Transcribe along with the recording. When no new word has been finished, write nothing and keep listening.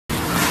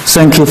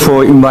Thank you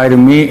for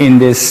inviting me in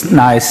this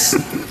nice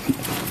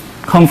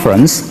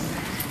conference,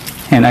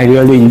 and I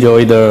really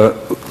enjoy the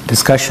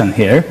discussion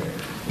here.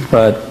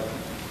 But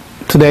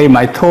today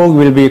my talk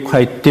will be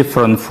quite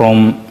different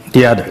from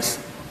the others,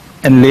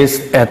 at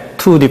least at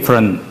two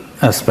different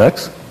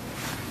aspects.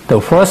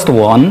 The first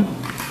one,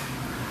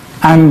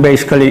 I'm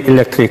basically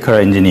electrical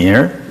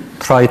engineer,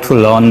 try to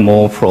learn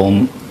more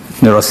from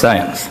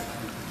neuroscience.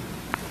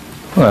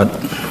 But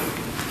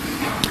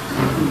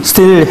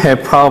still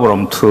have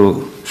problem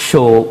to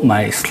show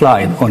my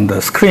slide on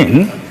the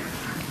screen.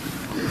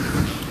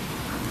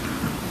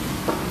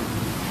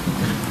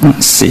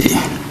 Let's see.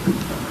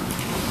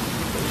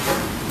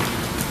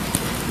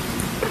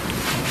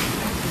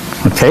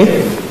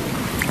 Okay.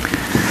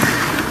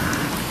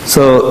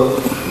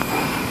 So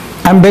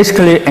I'm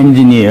basically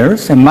engineer,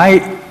 and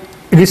my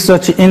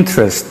research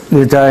interest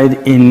resides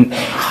in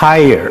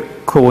higher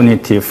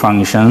cognitive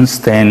functions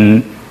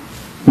than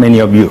many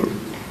of you.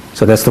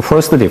 So that's the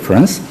first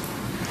difference.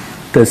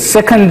 The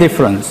second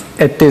difference,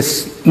 at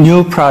this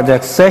new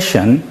project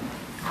session,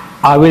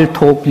 I will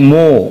talk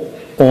more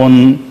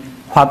on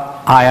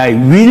what I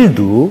will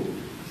do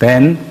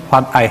than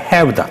what I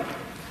have done.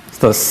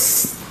 So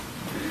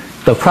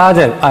the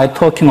project I'm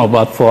talking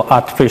about for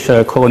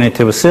artificial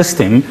cognitive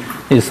system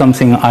is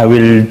something I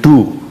will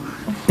do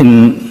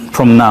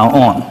from now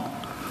on.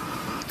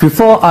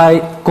 Before I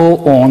go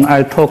on,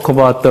 I'll talk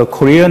about the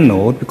Korean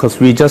node, because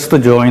we just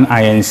joined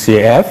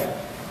INCF,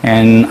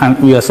 and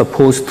we are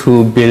supposed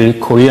to build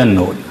Korean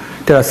node.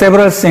 There are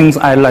several things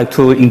I'd like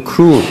to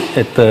include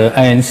at the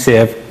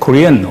INCF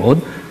Korean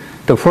node.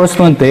 The first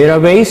one,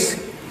 database.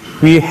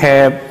 We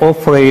have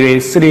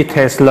operated 3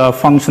 Tesla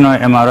functional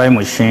MRI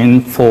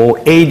machine for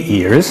 8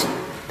 years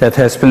that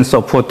has been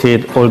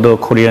supported all the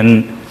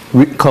Korean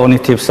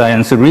cognitive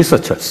science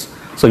researchers.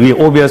 So we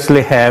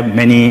obviously have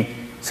many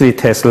 3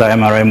 Tesla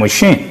MRI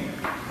machine.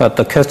 But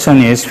the question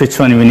is which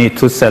one we need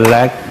to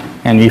select,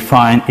 and we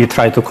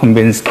try to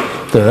convince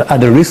the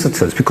other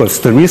researchers, because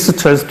the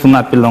researchers do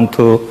not belong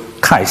to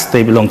KAIST,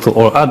 they belong to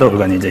all other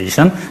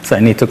organizations, so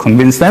I need to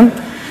convince them.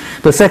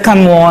 The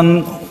second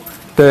one,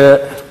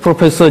 the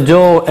Professor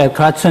Joe at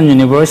Gachon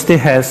University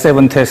has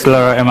 7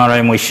 Tesla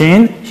MRI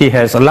machine. He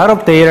has a lot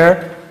of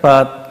data,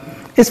 but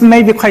it's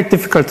maybe quite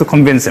difficult to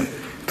convince him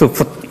to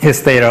put his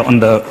data on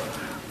the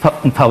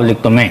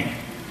public domain.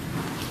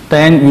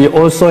 Then we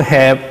also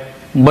have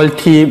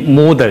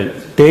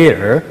multimodal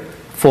data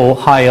for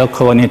higher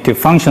cognitive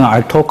function.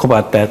 I'll talk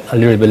about that a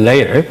little bit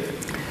later.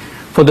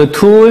 For the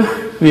tool,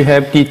 we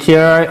have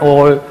DTR,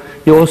 or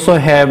you also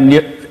have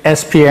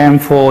SPM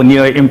for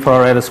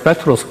near-infrared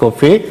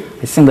spectroscopy.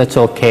 I think that's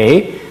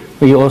okay.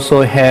 We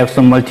also have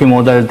some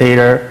multimodal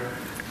data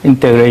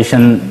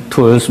integration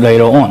tools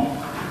later on.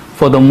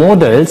 For the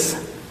models,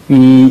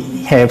 we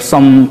have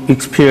some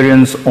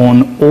experience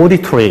on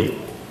auditory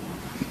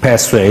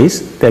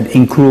pathways that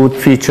include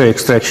feature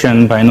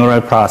extraction,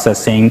 binaural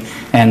processing,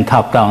 and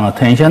top-down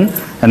attention.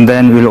 And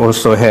then we'll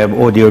also have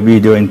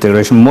audio-video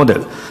integration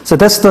model. So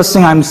that's the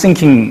thing I'm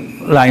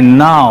thinking right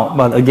now,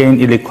 but again,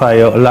 it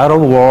requires a lot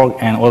of work,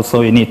 and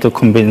also you need to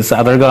convince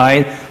other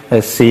guys.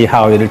 Let's see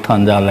how it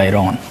turns out later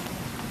on.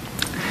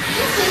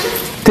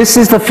 This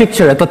is the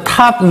picture at the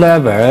top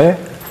level.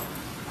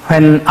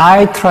 When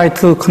I try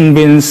to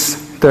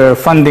convince the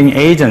funding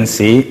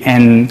agency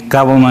and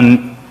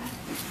government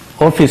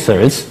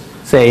officers,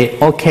 say,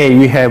 okay,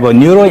 we have a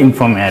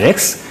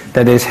neuroinformatics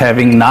that is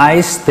having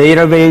nice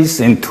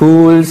database and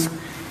tools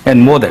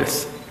and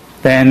models,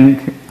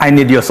 then I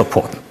need your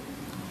support.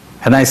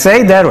 And I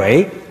say that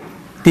way,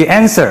 the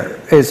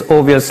answer is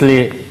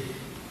obviously,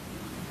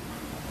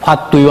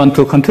 what do you want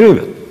to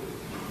contribute?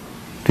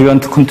 Do you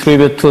want to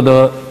contribute to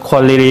the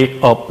quality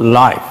of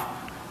life?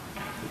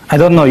 I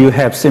don't know you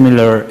have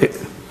similar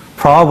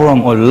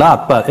problem or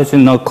not, but as you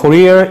know,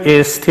 Korea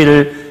is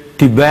still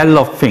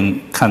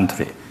developing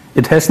country.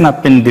 It has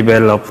not been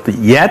developed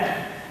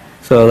yet,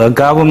 so the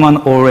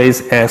government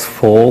always asks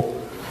for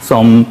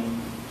some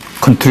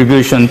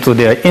contribution to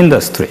their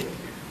industry.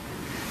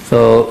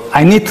 So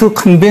I need to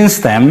convince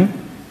them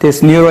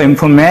this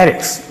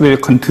neuroinformatics will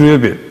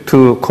contribute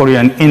to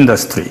Korean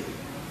industry,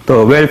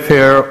 the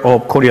welfare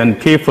of Korean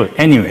people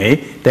anyway,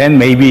 then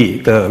maybe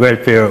the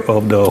welfare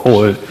of the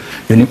whole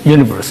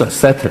universe,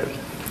 etc.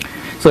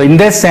 So in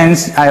that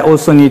sense, I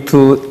also need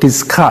to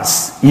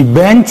discuss,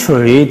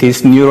 eventually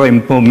this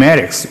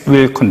neuroinformatics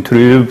will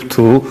contribute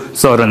to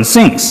certain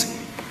things.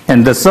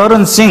 And the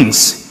certain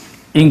things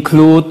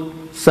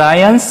include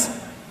science,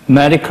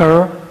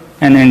 medical,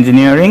 and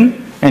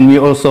engineering, and we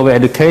also have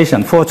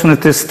education.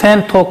 Fortunately,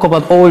 Stan talked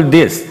about all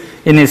this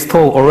in his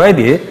talk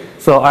already,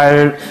 so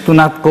I do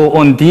not go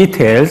on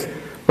details,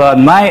 but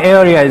my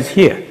area is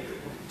here.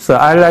 So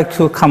I like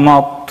to come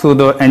up to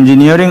the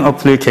engineering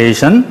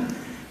application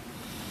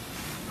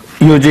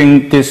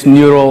using this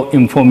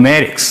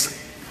neuroinformatics.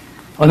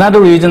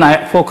 Another reason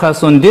I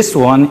focus on this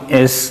one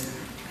is,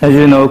 as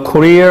you know,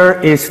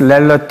 Korea is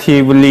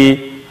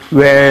relatively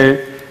well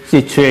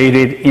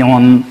situated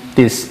on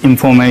this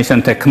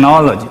information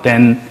technology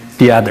than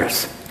the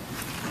others.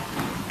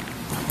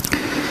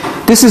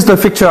 This is the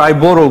picture I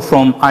borrowed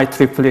from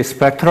IEEE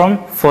Spectrum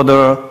for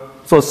the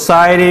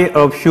Society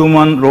of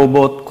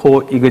Human-Robot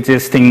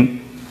Coexisting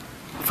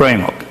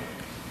framework.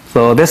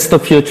 So that's the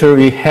future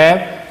we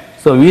have.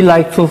 So we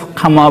like to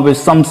come up with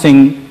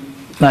something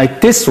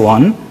like this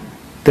one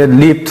that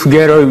live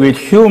together with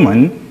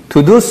human.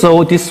 To do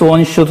so, this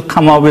one should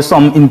come up with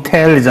some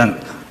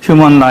intelligent,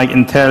 human-like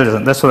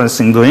intelligence. That's what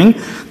I'm doing.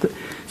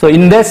 So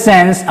in that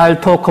sense, I'll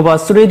talk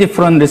about 3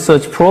 different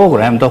research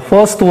programs. The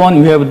first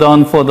one we have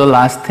done for the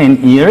last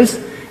 10 years,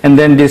 and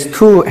then this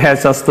 2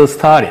 has just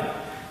started.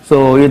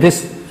 So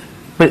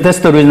that's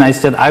the reason I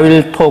said I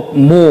will talk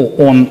more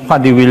on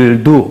what we will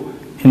do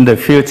in the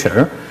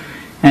future.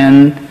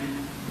 And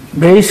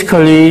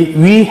basically,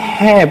 we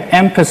have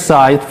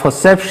emphasized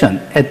perception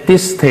at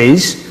this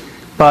stage,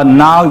 but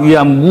now we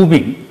are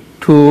moving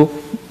to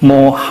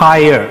more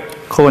higher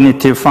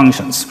cognitive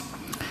functions.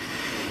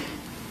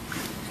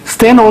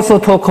 Stan also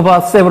talked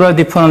about several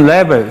different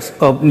levels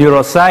of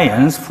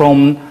neuroscience,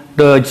 from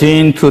the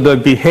gene to the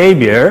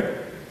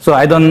behavior. So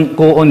I don't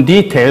go on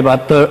detail,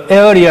 but the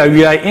area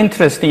we are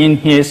interested in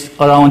is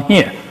around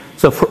here.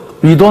 So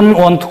we don't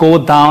want to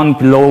go down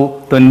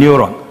below the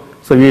neuron.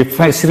 So we're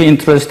especially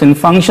interested in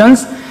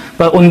functions.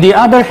 But on the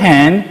other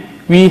hand,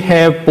 we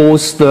have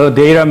both the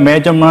data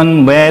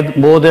measurement,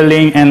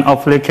 modeling, and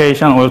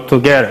application all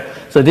together.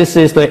 So this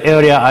is the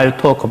area I'll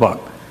talk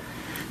about.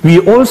 We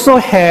also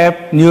have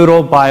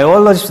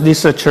neurobiology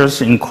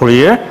researchers in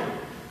Korea,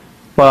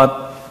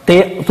 but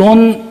they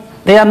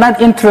are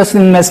not interested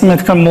in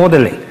mathematical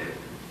modeling.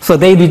 So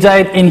they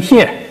reside in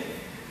here.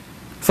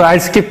 So I'll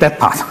skip that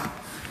part.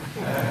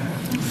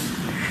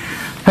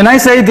 When I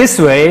say this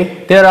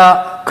way, there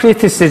are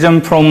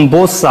criticism from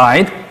both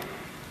sides.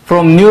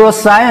 From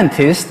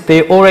neuroscientists,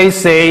 they always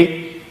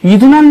say, you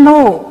do not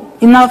know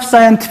enough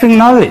scientific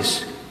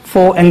knowledge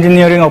for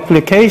engineering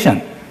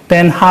application.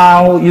 Then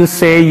how you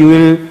say you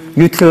will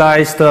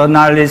utilize the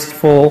knowledge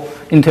for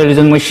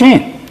intelligent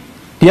machine?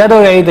 The other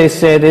way they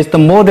said is the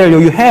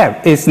model you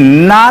have is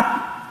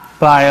not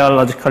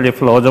biologically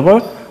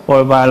plausible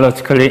or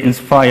biologically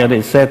inspired,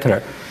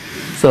 etc.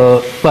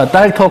 So, but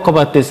I'll talk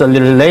about this a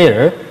little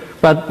later.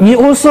 But we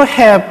also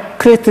have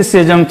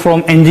criticism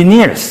from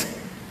engineers.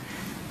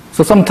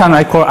 So sometimes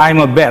I call I'm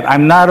a bat.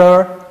 I'm not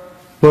a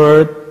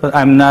bird, but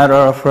I'm not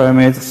a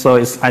pyramid. So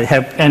I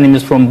have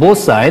enemies from both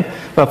sides.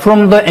 But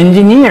from the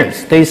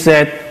engineers, they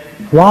said,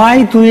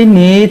 why do we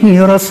need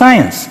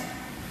neuroscience?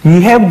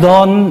 We have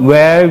done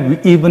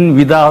well even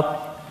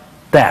without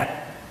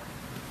that.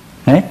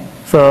 Okay?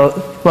 So,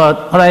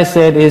 but what I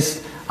said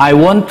is, I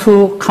want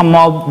to come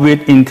up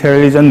with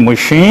intelligent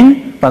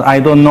machine, but I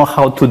don't know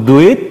how to do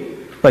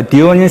it. But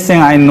the only thing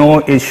I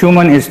know is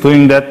human is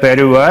doing that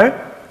very well,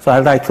 so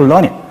I'd like to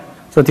learn it.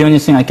 So the only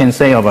thing I can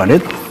say about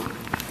it.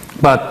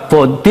 But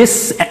for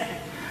this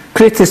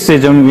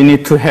criticism, we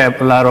need to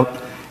have a lot of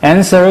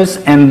answers.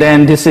 And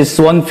then this is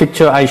one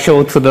picture I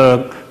showed to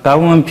the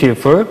government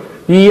people.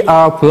 We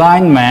are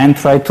blind men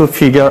try to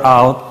figure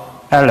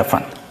out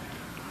elephant.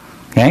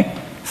 Okay?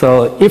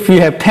 So if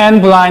you have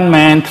 10 blind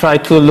men try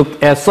to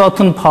look at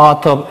certain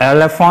part of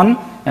elephant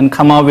and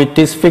come up with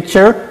this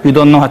picture, you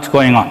don't know what's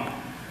going on.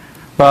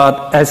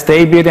 But as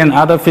David and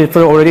other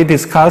people already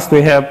discussed,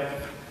 we have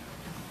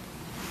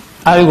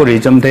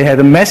algorithm, they had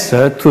a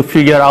method to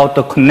figure out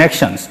the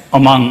connections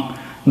among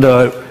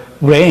the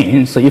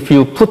brain. So if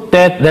you put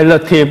that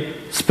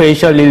relative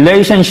spatial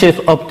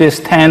relationship of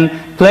these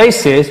 10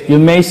 places, you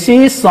may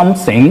see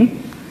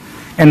something,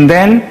 and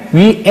then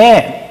we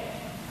add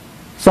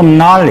some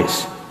knowledge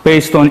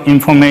based on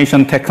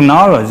information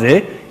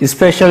technology,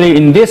 especially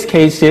in these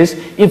cases,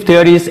 if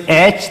there is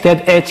edge,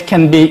 that edge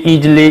can be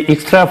easily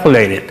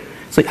extrapolated.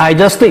 So I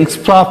just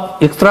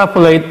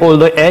extrapolate all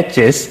the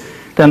edges,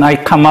 then I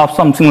come up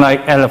something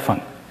like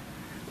elephant.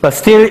 But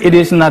still it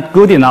is not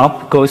good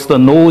enough because the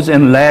nose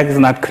and legs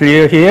are not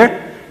clear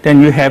here.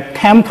 Then you have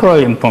temporal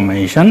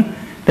information,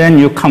 then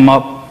you come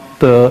up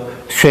the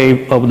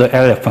shape of the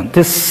elephant.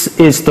 This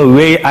is the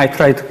way I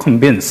try to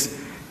convince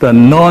the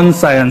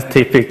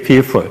non-scientific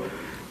people.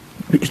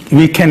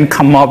 We can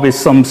come up with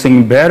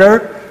something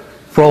better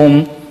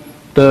from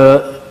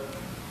the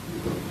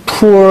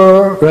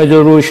poor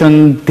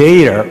resolution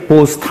data,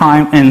 both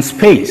time and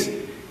space.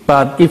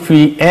 But if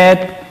we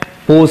add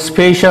both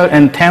spatial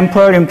and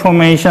temporal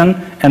information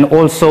and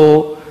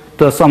also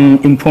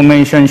some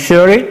information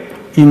sharing,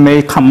 we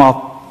may come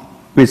up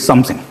with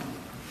something.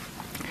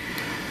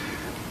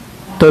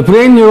 The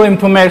Brain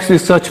Neuroinformatics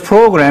Research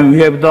Program we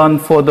have done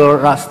for the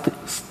last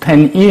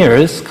 10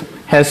 years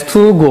has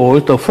 2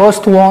 goals. The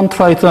first one,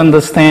 try to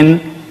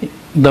understand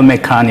the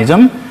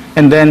mechanism,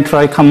 and then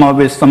try to come up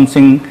with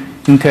something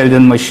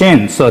intelligent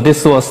machine. So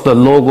this was the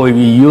logo we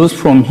used.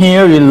 From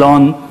here, we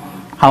learned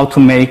how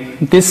to make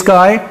this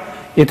guy.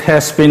 It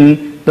has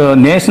been the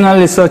national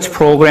research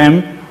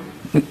program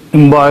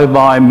involved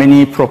by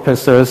many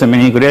professors and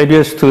many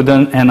graduate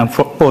students, and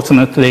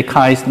unfortunately,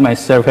 Kai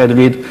myself had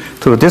read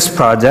through this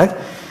project.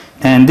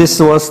 And this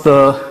was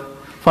the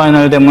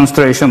final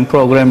demonstration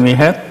program we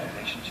had.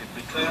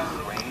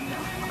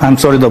 I'm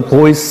sorry, the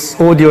voice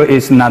audio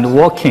is not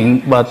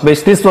working, but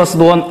this was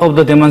one of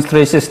the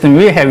demonstration systems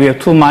we have. We have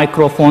 2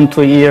 microphones,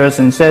 2 ears,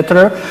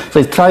 etc.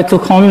 So it tries to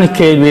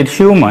communicate with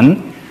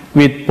human,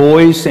 with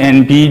voice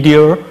and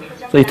video.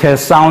 So it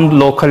has sound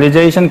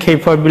localization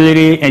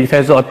capability, and it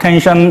has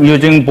attention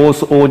using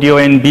both audio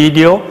and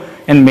video,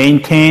 and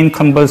maintain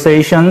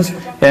conversations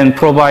and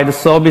provide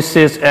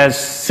services as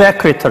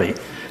secretary.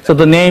 So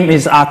the name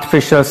is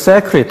artificial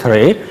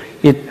secretary.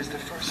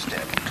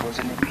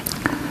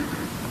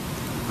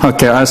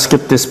 Okay, I'll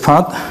skip this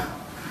part.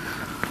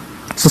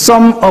 So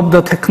some of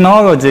the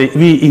technology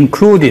we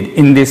included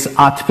in this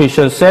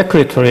artificial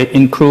secretary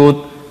include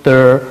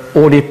the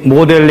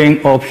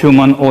modeling of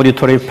human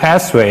auditory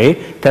pathway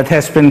that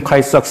has been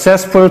quite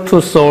successful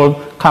to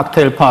solve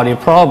cocktail party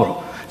problem.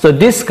 So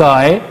this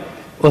guy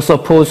was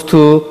supposed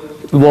to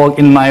work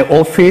in my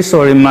office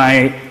or in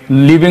my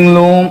living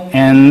room,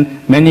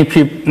 and many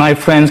people, my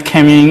friends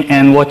came in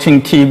and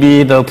watching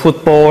TV, the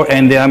football,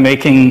 and they are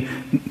making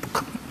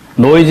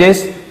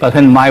noises. But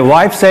when my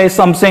wife says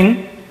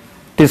something,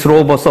 this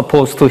robot is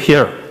supposed to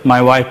hear my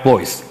wife's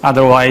voice.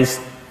 Otherwise,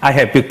 I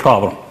have big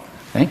problem.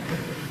 Okay?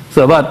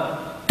 So,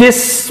 but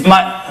this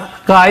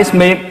guys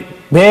make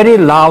very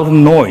loud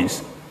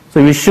noise.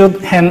 So we should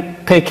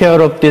take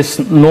care of this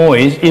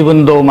noise,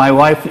 even though my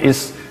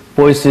wife's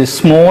voice is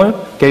small,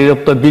 get rid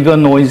of the bigger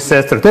noise,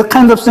 etc. That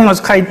kind of thing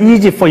was quite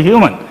easy for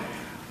human,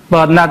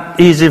 but not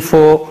easy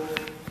for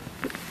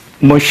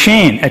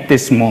machine at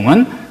this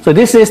moment. So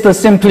this is the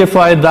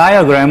simplified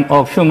diagram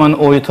of human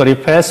auditory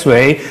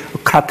pathway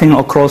cutting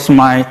across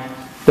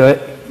the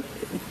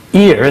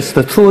ears,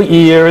 the 2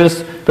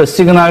 ears, the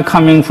signal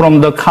coming from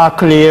the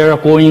cochlea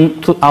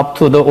going up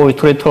to the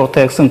auditory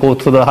cortex and go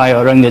to the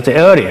higher language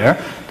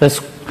area. That's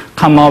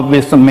come up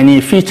with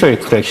many feature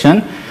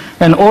extraction.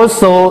 And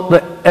also,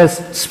 as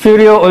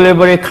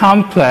superior-olivary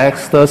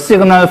complex, the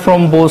signal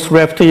from both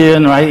left ear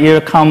and right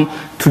ear come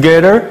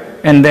together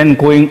and then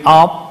going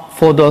up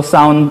for the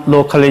sound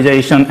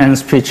localization and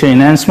speech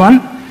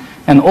enhancement.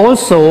 And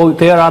also,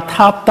 there are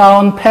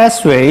top-down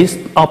pathways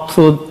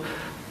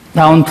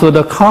down to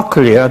the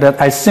cochlea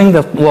that I think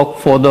that work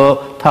for the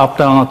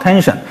top-down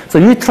attention. So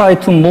we try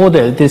to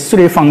model this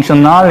 3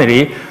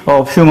 functionality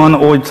of human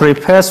auditory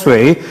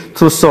pathway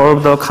to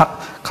solve the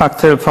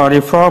cocktail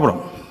party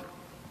problem.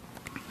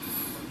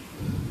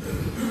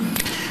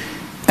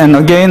 And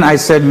again, I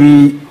said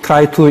we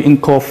try to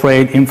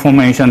incorporate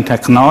information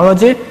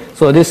technology.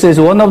 So this is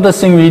one of the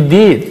things we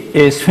did,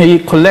 is we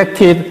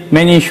collected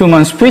many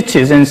human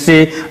speeches and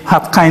see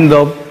what kind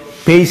of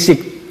basic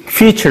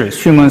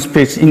features human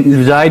speech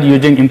reside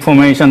using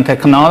information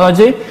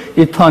technology.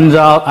 It turns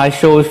out I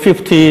showed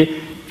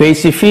 50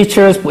 basic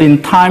features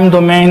in time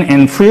domain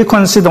and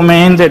frequency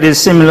domain that is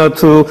similar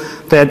to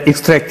that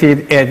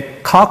extracted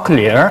at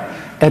cochlea.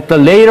 At the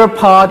later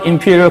part,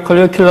 inferior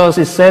colliculus,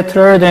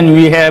 etc., then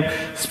we have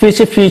speech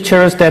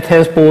features that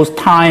has both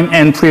time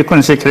and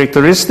frequency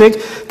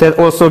characteristics that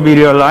also be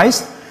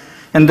realized.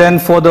 And then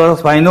for the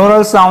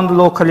binaural sound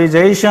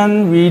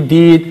localization, we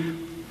did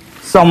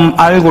some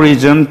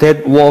algorithm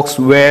that works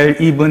well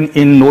even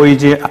in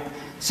noisy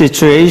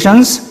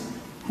situations.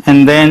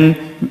 And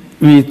then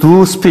we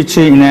do speech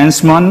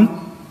enhancement.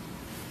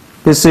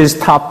 This is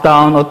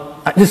top-down.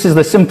 This is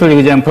the simple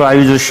example I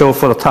usually show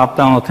for the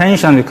top-down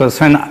attention, because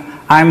when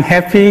I'm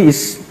happy,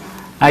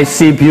 I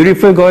see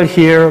beautiful girl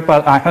here,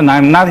 but when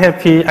I'm not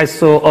happy, I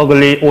saw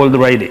ugly old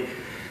lady.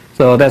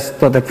 So that's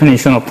the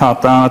definition of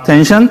top-down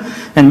attention.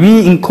 And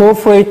we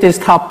incorporate this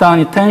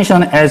top-down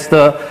attention as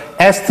the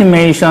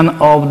estimation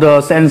of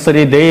the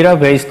sensory data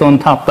based on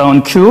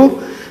top-down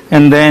cue.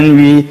 And then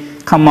we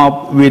come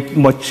up with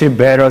much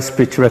better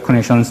speech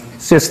recognition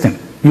system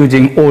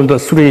using all the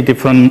 3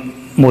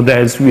 different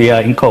models we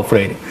are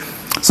incorporating.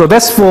 So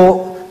that's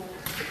for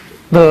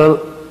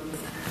the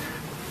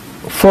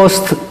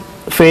first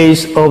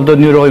phase of the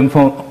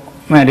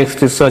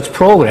Neuroinformatics research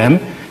program.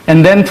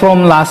 And then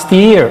from last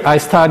year, I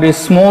started a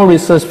small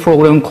research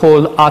program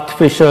called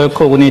Artificial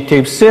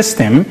Cognitive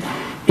System.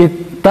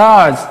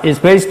 It's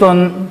based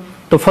on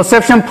the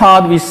perception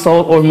part we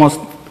saw almost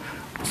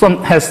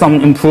has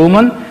some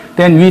improvement.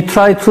 Then we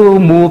try to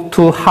move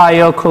to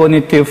higher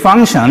cognitive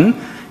function.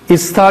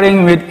 It's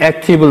starting with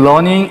active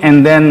learning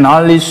and then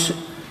knowledge,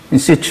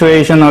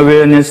 situation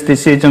awareness,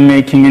 decision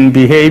making, and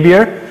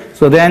behavior.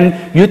 So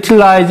then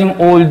utilizing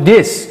all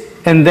this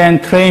and then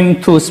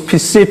train to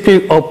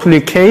specific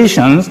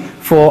applications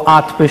for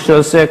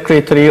artificial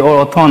secretary or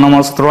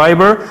autonomous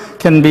driver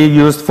can be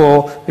used.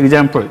 For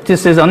example,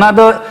 this is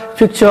another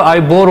picture I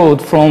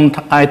borrowed from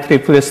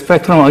IEEE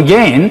spectrum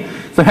again.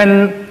 So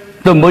when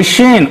the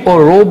machine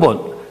or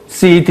robot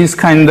see this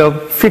kind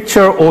of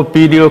picture or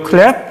video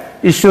clip,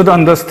 it should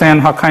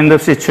understand what kind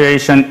of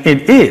situation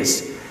it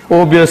is.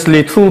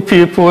 Obviously, 2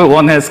 people,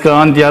 one has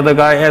gun, the other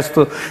guy has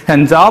 2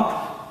 hands up.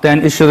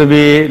 Then it should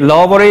be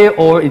robbery,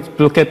 or it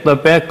look at the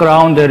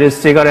background, there is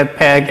cigarette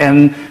pack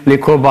and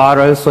liquor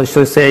bottle, so it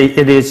should say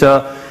it is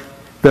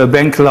the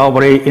bank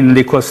robbery in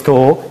liquor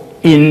store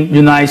in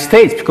United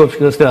States,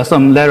 because there are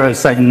some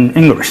letters in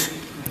English.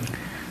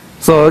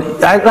 So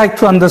I'd like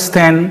to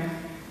understand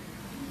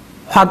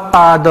what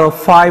are the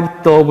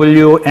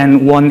 5W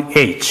and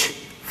 1H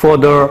for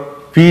the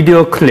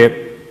video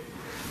clip.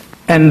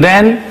 And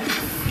then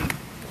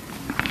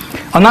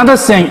another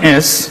thing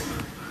is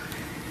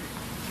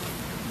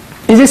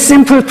it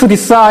simple to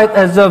decide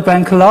as a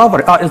bank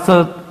robbery, as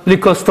a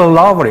liquor store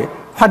robbery?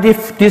 What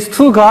if these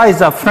two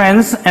guys are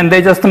friends and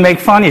they just make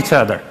fun of each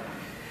other?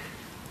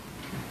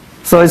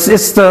 So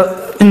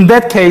in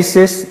that case,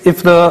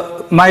 if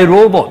my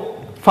robot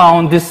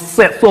found this,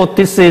 thought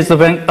this is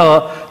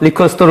a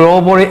liquor store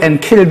robbery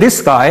and killed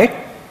this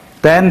guy,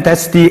 then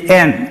that's the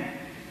end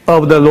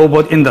of the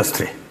robot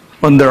industry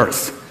on the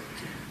earth.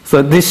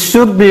 So this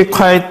should be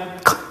quite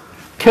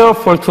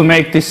careful to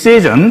make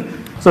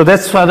decision. So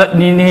that's why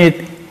we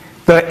need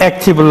the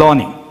active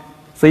learning.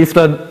 So if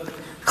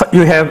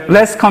you have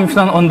less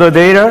confidence on the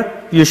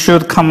data, you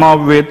should come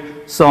up with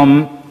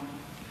some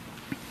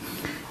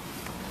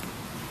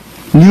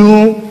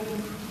new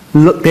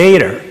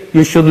data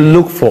you should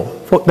look for.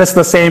 That's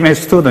the same as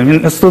student.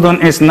 When a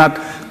student is not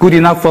good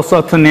enough for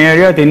certain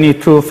area, they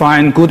need to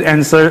find good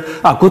answer,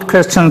 good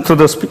questions to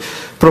the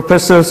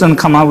professors and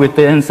come up with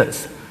the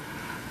answers.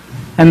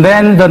 And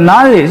then the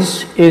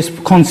knowledge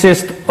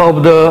consists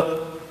of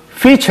the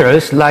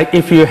features, like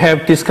if you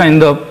have this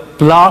kind of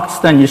blocks,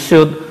 then you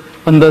should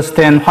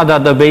understand what are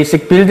the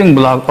basic building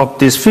blocks of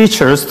these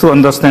features to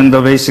understand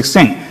the basic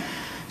thing.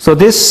 So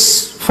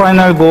this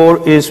final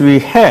goal is we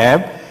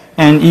have,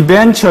 and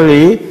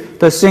eventually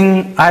the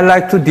thing I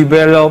like to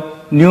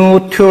develop new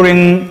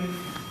Turing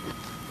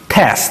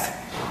test.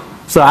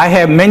 So I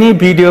have many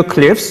video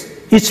clips.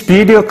 Each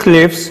video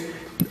clips,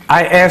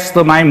 I asked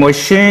my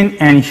machine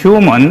and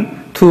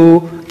human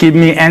to give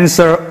me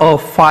answer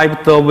of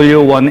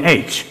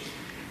 5W1H.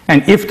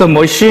 And if the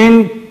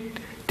machine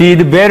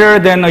did better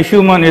than a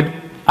human with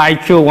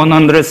IQ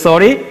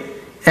 130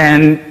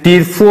 and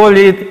did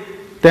poorly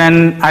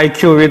than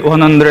IQ with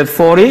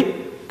 140,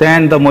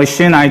 then the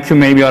machine IQ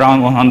may be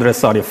around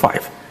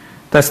 135.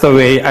 That's the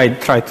way I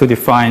try to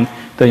define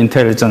the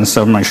intelligence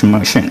of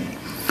machine.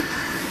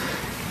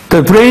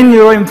 The Brain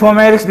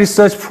Neuroinformatics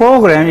Research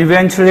Program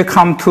eventually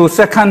come to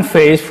second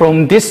phase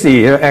from this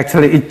year.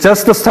 Actually, it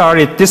just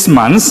started this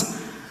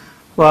month,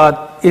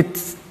 but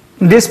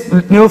this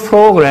new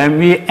program,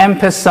 we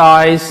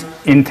emphasize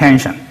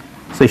intention.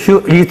 So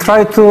we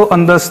try to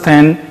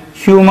understand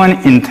human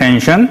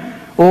intention.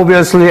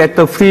 Obviously, at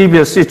the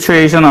previous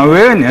situation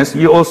awareness,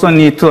 you also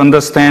need to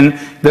understand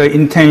the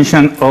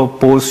intention of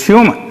both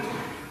human.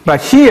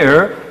 But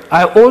here,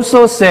 I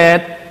also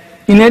said,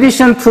 in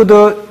addition to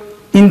the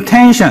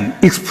intention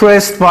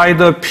expressed by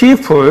the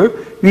people,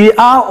 we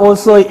are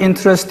also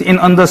interested in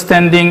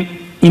understanding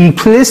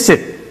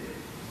implicit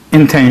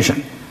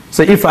intention.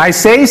 So if I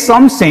say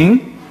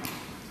something,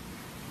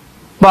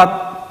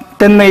 but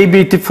that may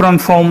be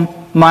different from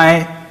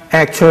my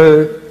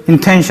actual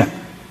intention.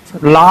 So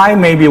lie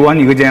may be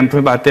one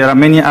example, but there are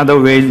many other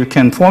ways you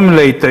can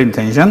formulate the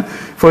intention.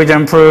 For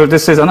example,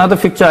 this is another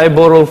picture I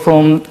borrowed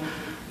from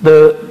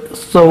the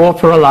soap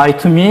opera Lie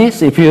to Me.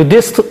 So if you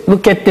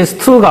look at these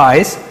two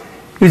guys,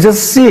 you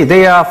just see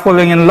they are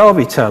falling in love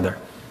with each other.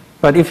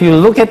 But if you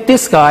look at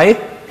this guy,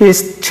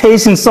 he's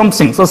chasing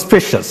something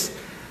suspicious.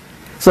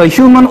 So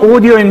human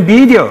audio and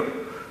video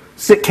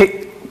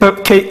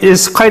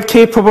is quite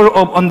capable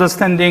of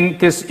understanding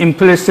this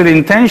implicit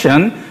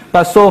intention,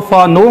 but so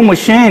far no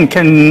machine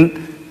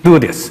can do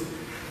this.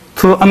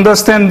 To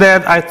understand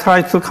that, I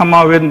try to come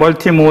up with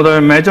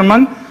multimodal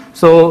measurement.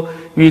 So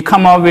we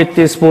come up with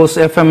this both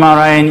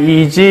fMRI and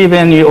EEG,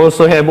 then we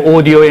also have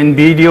audio and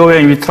video,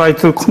 and we try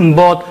to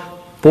convert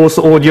both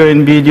audio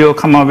and video,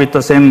 come up with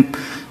the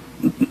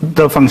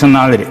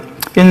functionality.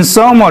 In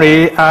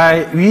summary,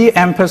 we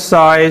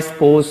emphasize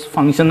both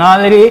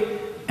functionality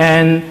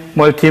and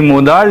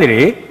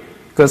multimodality,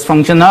 because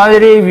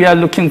functionality, we are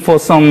looking for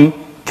some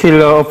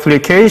killer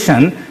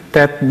application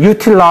that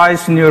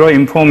utilize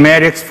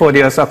neuroinformatics for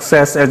their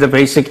success as a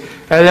basic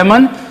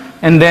element.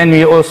 And then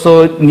we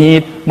also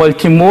need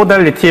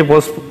multimodality,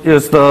 both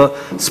is the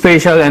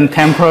spatial and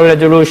temporal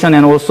resolution,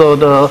 and also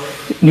the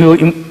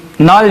new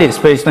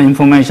knowledge based on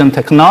information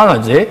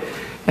technology.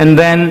 And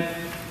then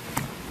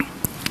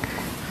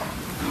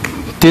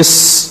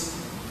this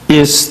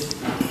is,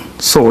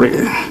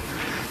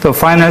 the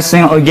final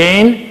thing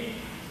again.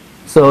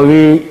 So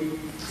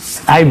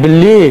I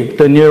believe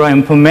the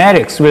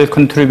neuroinformatics will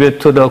contribute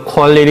to the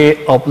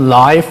quality of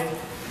life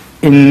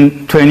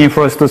in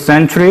 21st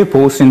century,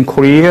 both in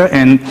Korea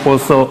and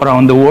also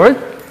around the world.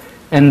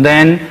 And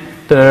then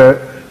the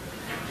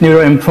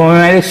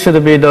neuroinformatics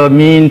should be the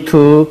mean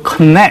to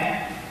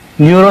connect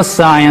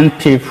neuroscience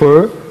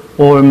people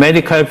or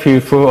medical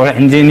people or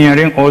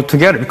engineering all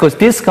together, because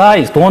these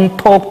guys don't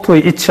talk to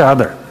each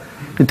other.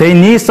 They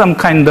need some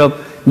kind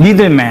of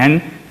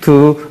middleman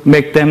to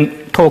make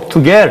them talk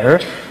together.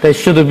 That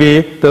should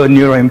be the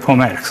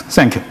neuroinformatics.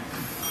 Thank you.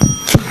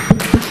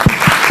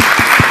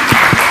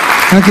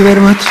 Thank you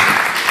very much.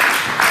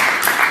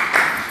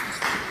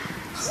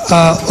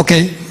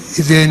 Okay,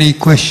 is there any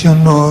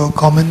question or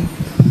comment?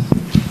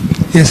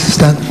 Yes,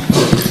 Stan.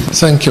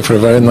 Thank you for a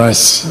very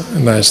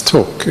nice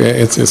talk.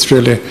 It's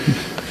really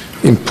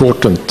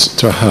important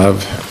to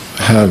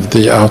have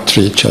the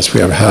outreach as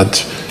we have had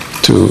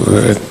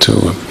to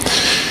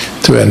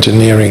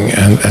engineering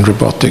and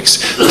robotics.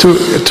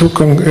 Two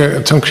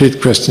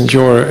concrete questions.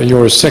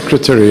 Your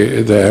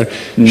secretary there,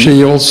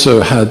 she also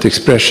had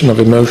expression of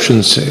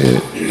emotions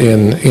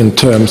in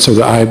terms of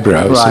the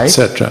eyebrows, right.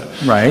 etc.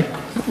 Right.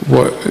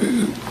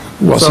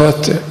 Was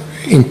that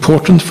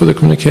important for the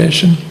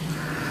communication?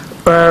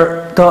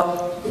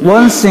 The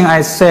one thing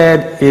I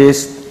said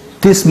is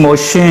this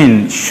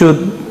machine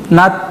should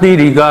not be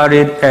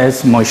regarded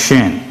as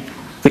machine.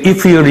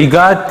 If you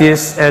regard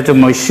this as a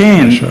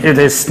machine, sure, it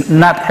is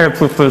not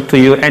helpful to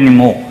you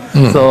anymore.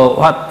 So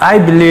what I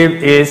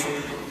believe is,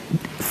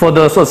 for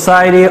the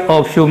society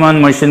of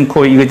human-machine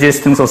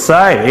coexisting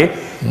society,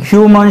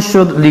 humans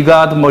should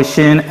regard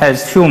machine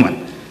as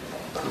human.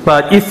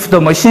 But if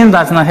the machine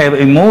does not have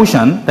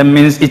emotion, that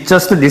means it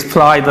just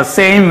displays the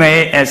same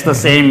way as the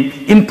same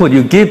input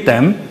you give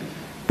them,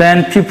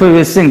 then people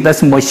will think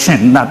that's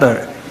machine, not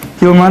a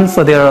human,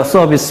 so their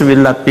service will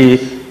not be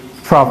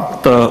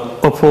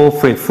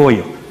appropriate for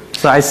you.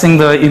 So I think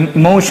the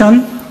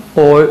emotion,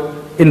 or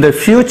in the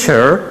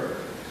future,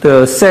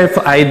 the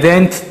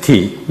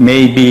self-identity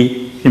may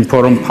be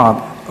important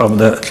part of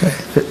the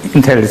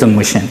intelligent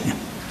machine.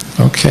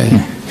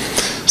 Okay.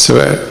 So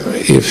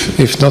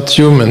if not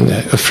human,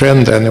 a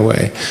friend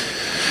anyway.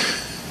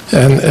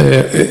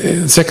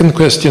 And second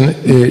question,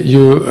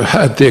 you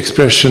had the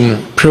expression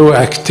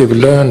proactive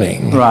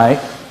learning. Right.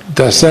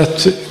 Does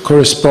that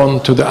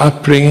correspond to the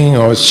upbringing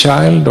of a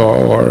child,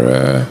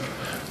 or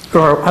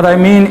what I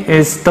mean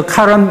is the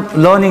current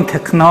learning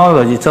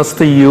technology just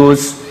to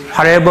use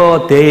whatever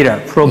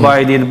data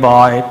provided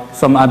by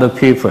some other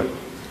people.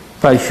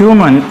 But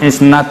human is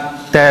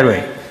not that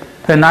way.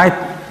 When I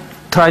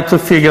try to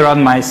figure out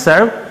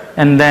myself,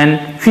 and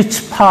then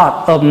which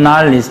part of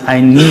knowledge I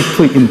need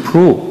to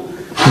improve.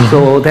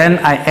 So then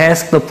I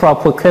ask the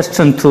proper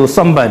question to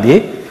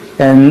somebody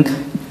and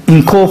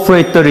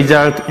incorporate the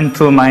result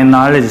into my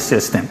knowledge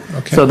system.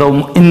 Okay.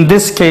 So in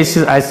this case,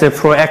 I say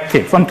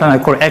proactive. Sometimes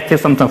I call active,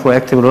 sometimes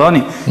proactive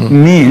learning.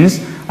 Means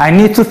I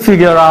need to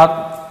figure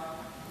out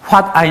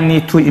what I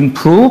need to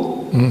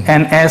improve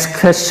and ask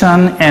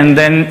question and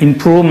then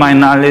improve my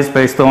knowledge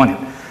based on it.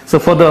 So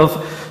for the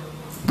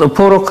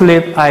photo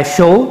clip I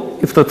show,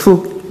 if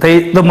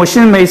the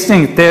machine may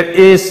think there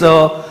is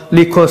a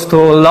recourse to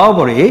a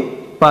library,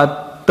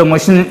 but the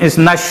machine is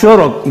not sure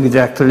of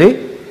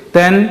exactly,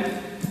 then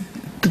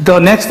the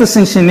next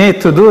thing she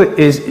needs to do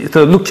is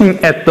looking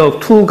at the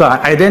two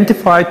guys,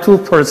 identify two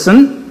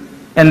persons,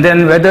 and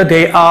then whether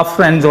they are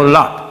friends or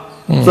not.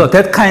 So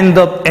that kind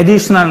of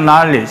additional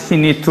knowledge he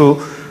needs to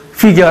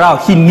figure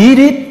out. He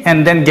needs it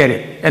and then get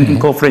it and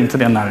incorporate into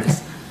their knowledge.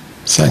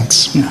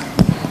 Thanks. Yeah.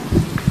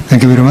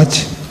 Thank you very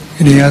much.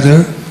 Any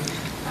other?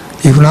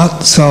 If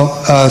not, so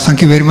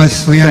thank you very much.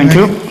 Thank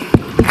you.